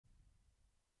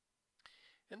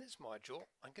In this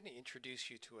module, I'm going to introduce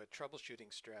you to a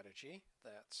troubleshooting strategy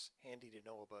that's handy to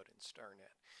know about in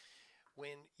StarNet.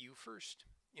 When you first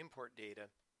import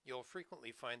data, you'll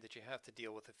frequently find that you have to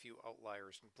deal with a few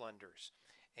outliers and blunders.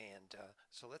 And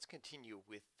so let's continue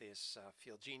with this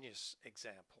FieldGenius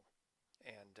example.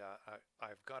 And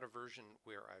I've got a version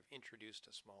where I've introduced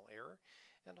a small error,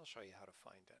 and I'll show you how to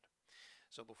find it.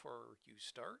 So before you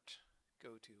start,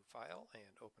 go to File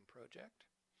and Open Project,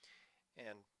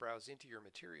 and browse into your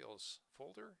materials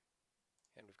folder,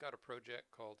 and we've got a project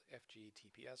called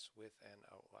FGTPS with an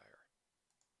outlier.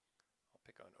 I'll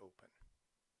pick on Open.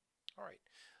 Alright,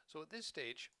 so at this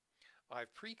stage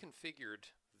I've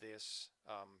pre-configured this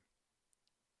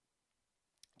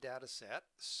data set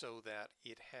so that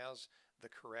it has the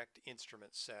correct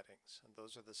instrument settings, and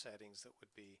those are the settings that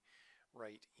would be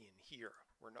right in here.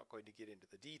 We're not going to get into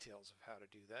the details of how to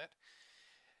do that,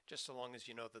 just so long as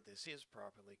you know that this is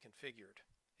properly configured.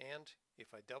 And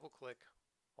if I double click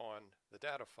on the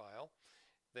data file,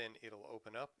 then it'll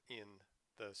open up in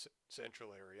the central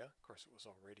area. Of course, it was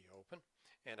already open,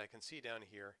 and I can see down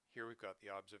here we've got the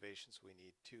observations we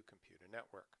need to compute a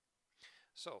network.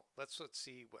 So let's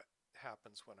see what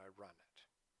happens when I run it.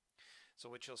 So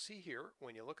what you'll see here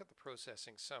when you look at the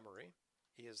processing summary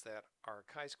is that our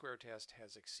chi-square test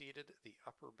has exceeded the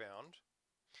upper bound,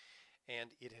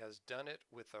 and it has done it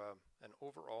with an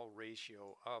overall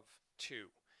ratio of 2.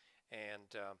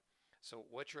 And so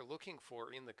what you're looking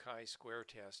for in the chi-square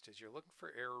test is you're looking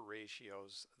for error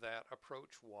ratios that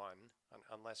approach 1,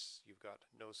 unless you've got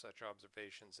no such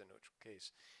observations, in which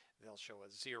case they'll show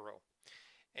as 0.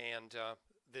 And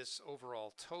this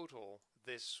overall total,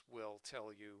 this will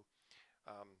tell you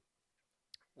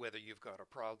whether you've got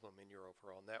a problem in your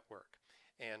overall network.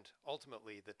 And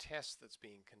ultimately the test that's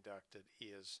being conducted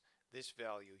is this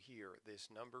value here. This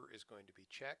number is going to be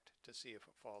checked to see if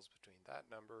it falls between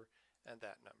that number and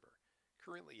that number.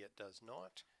 Currently it does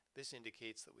not. This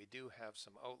indicates that we do have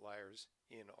some outliers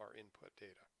in our input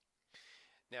data.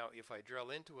 Now if I drill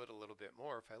into it a little bit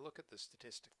more, if I look at the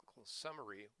statistical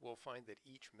summary, we'll find that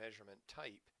each measurement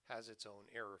type has its own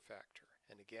error factor.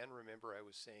 And again, remember I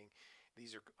was saying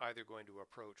these are either going to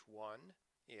approach 1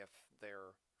 if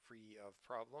they're free of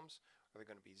problems, or they're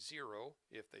going to be 0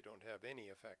 if they don't have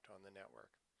any effect on the network.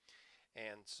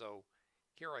 And so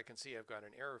here I can see I've got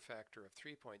an error factor of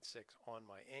 3.6 on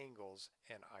my angles,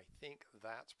 and I think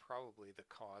that's probably the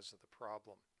cause of the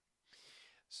problem.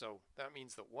 So that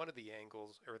means that one of the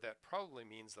angles, or that probably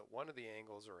means that one of the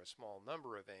angles, or a small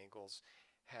number of angles,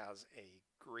 has a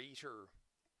greater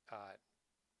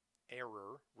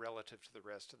error relative to the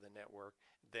rest of the network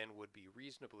than would be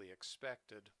reasonably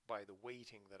expected by the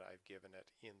weighting that I've given it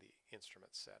in the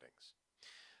instrument settings.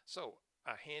 So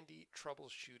a handy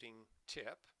troubleshooting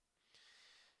tip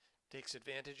takes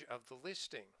advantage of the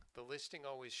listing. The listing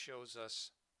always shows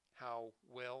us how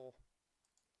well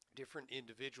different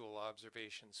individual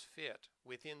observations fit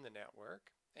within the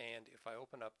network. And if I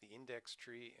open up the index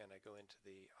tree and I go into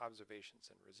the observations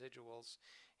and residuals,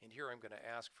 and here I'm going to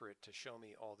ask for it to show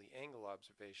me all the angle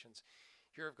observations,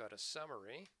 here I've got a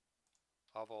summary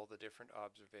of all the different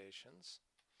observations,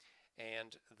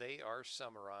 and they are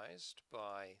summarized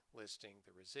by listing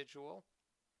the residual,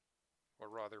 or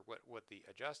rather what the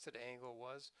adjusted angle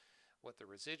was, what the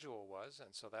residual was,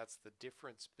 and so that's the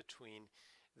difference between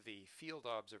the field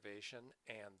observation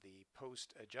and the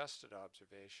post-adjusted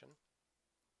observation.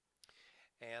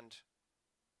 And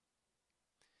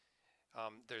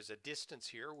there's a distance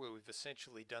here where we've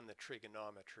essentially done the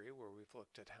trigonometry, where we've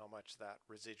looked at how much that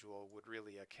residual would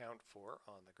really account for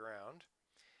on the ground.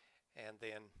 And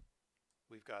then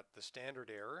we've got the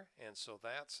standard error, and so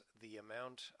that's the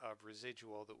amount of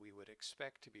residual that we would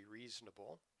expect to be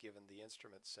reasonable given the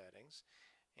instrument settings.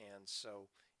 And so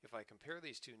if I compare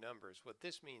these two numbers, what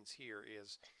this means here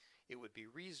is it would be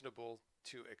reasonable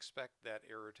to expect that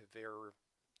error to vary,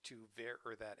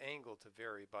 or that angle to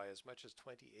vary by as much as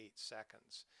 28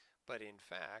 seconds. But in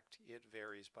fact, it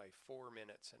varies by 4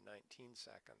 minutes and 19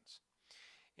 seconds.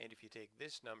 And if you take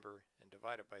this number and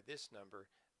divide it by this number,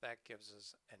 that gives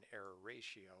us an error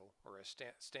ratio, or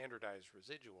a standardized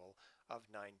residual, of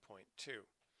 9.2.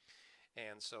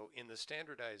 And so in the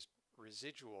standardized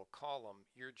residual column,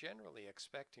 you're generally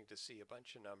expecting to see a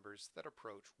bunch of numbers that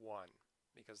approach 1,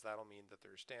 because that'll mean that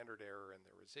their standard error and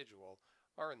their residual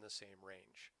are in the same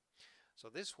range. So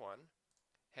this one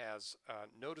has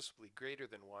noticeably greater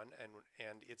than 1,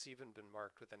 and it's even been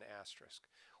marked with an asterisk.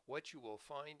 What you will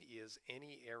find is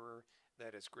any error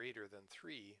that is greater than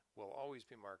 3 will always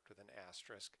be marked with an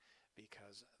asterisk,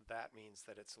 because that means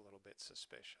that it's a little bit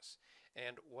suspicious.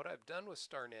 And what I've done with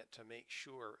StarNet to make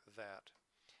sure that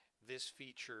this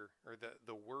feature, or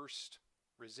the worst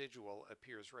residual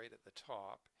appears right at the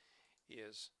top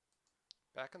is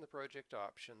back in the project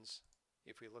options.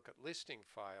 If we look at listing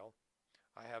file,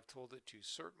 I have told it to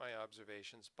sort my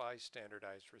observations by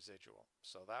standardized residual.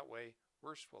 So that way,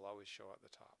 worst will always show at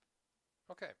the top.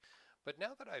 Okay, but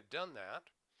now that I've done that,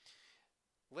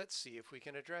 let's see if we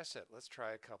can address it. Let's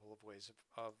try a couple of ways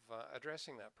of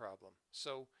addressing that problem.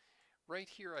 So right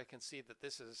here I can see that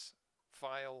this is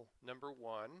file number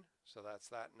 1, so that's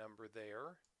that number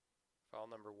there, file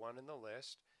number 1 in the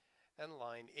list, and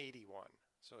line 81.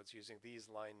 So it's using these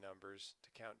line numbers to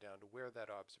count down to where that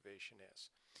observation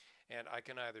is. And I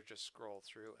can either just scroll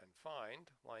through and find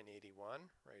line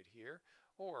 81 right here,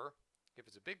 or if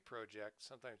it's a big project,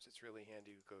 sometimes it's really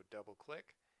handy to go double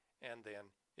click and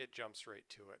then it jumps right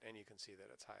to it and you can see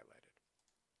that it's highlighted.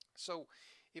 So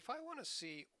if I want to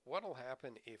see what'll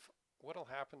happen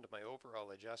to my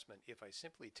overall adjustment if I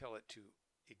simply tell it to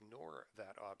ignore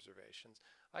that observations,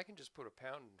 I can just put a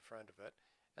pound in front of it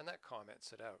and that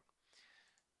comments it out.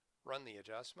 Run the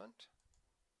adjustment,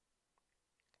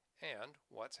 and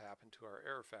what's happened to our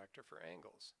error factor for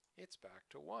angles? It's back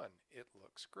to 1. It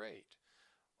looks great.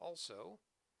 Also,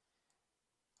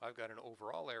 I've got an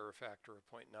overall error factor of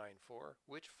 0.94,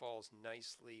 which falls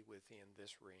nicely within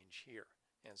this range here.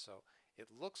 And so it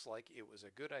looks like it was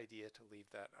a good idea to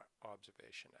leave that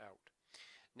observation out.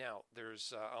 Now,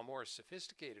 there's a more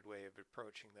sophisticated way of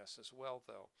approaching this as well,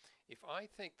 though. If I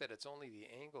think that it's only the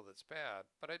angle that's bad,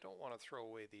 but I don't want to throw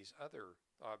away these other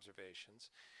observations,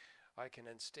 I can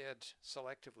instead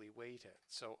selectively weight it.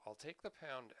 So I'll take the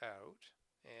pound out,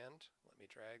 and let me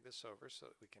drag this over so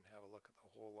that we can have a look at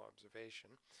the whole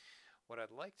observation. What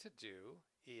I'd like to do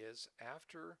is,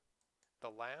 after the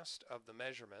last of the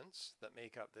measurements that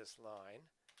make up this line,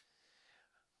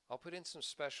 I'll put in some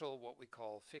special what we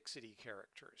call fixity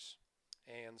characters.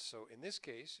 And so in this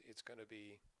case, it's going to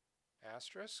be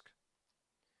asterisk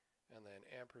and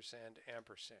then ampersand,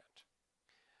 ampersand.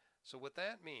 So what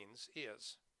that means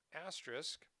is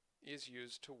asterisk is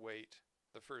used to weight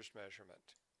the first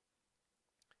measurement.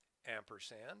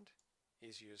 Ampersand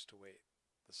is used to weight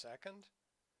the second.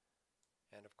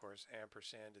 And of course,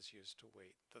 ampersand is used to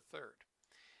weight the third.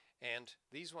 And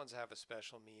these ones have a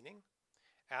special meaning.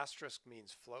 Asterisk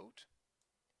means float.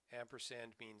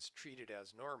 Ampersand means treated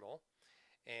as normal.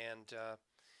 And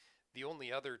the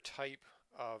only other type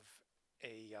of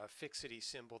a fixity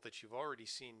symbol that you've already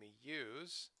seen me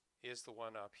use is the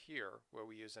one up here where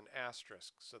we use an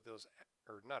asterisk. So those,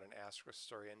 or not an asterisk,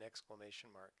 sorry, an exclamation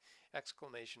mark.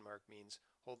 Exclamation mark means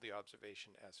hold the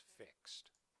observation as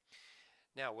fixed.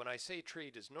 Now when I say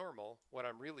treat as normal, what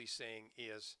I'm really saying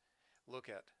is look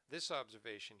at this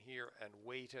observation here and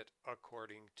weight it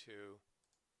according to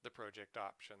the project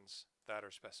options that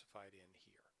are specified in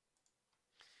here.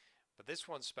 But this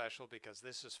one's special because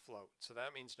this is float, so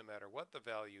that means no matter what the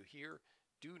value here,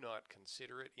 do not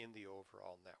consider it in the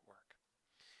overall network.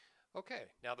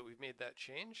 Okay, now that we've made that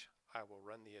change, I will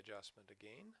run the adjustment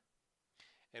again.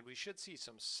 And we should see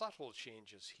some subtle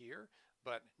changes here,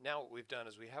 but now what we've done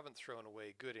is we haven't thrown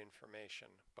away good information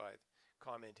by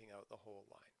commenting out the whole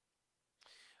line.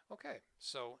 Okay,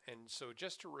 so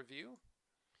just to review,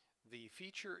 the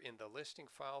feature in the listing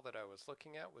file that I was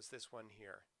looking at was this one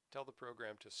here. Tell the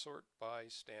program to sort by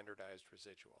standardized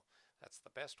residual. That's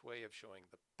the best way of showing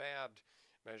the bad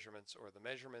measurements or the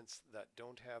measurements that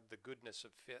don't have the goodness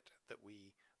of fit that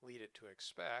we lead it to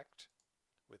expect.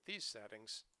 With these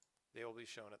settings, they will be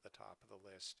shown at the top of the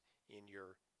list in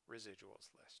your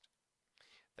residuals list.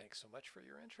 Thanks so much for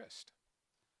your interest.